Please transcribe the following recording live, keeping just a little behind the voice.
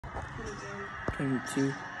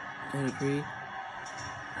22, 23.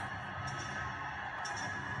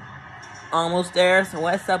 Almost there. So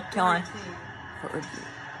what's up, Kelly?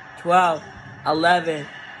 12, 11,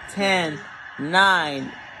 10,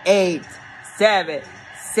 9, 8, 7,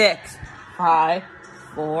 6, 5,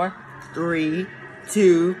 4, 3,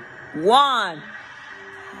 2, 1.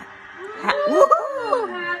 Woohoo!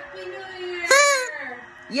 Happy New Year!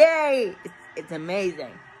 Yay! It's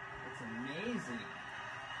amazing. It's amazing.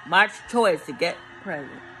 Much choice to get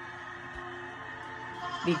present.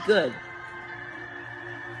 Be good.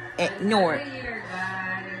 Ignore it. Happy New Year, guys.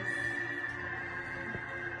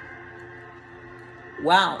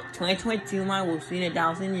 Wow, 2022, man, we'll see in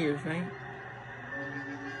 1,000 years, right?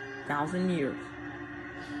 1,000 years.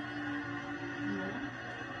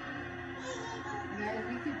 Guys,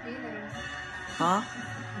 we could be there. Huh?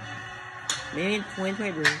 Maybe in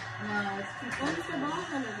 2023. No, it's too close. When's the ball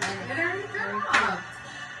gonna be? It already dropped.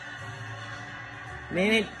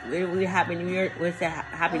 Maybe we Happy New Year. What's that?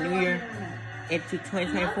 Happy New Year into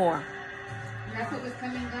 2024. That's what was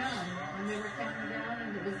coming down. When they were coming down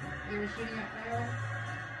and they were shooting up fireworks.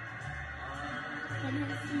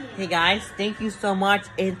 Hey guys, thank you so much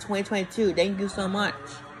in 2022. Thank you so much.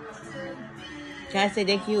 Can I say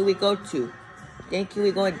thank you? We go to. Thank you.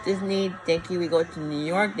 We go to Disney. Thank you. We go to New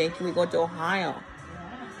York. Thank you. We go to Ohio.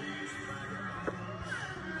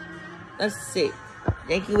 Let's see.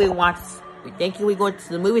 Thank you. We watch. Thank you. We go to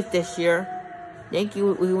the movies this year. Thank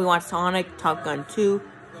you. We watch Sonic, Top Gun 2,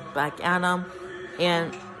 Black Adam,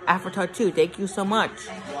 and Avatar 2. Thank you so much.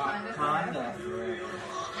 Wakanda forever.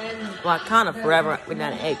 Wakanda forever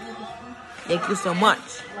without an egg. Thank you so much.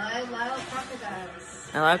 Lyle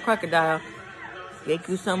crocodiles. I like Crocodile. Thank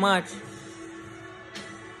you so much.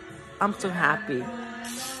 I'm so happy.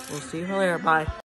 We'll see you later. Bye.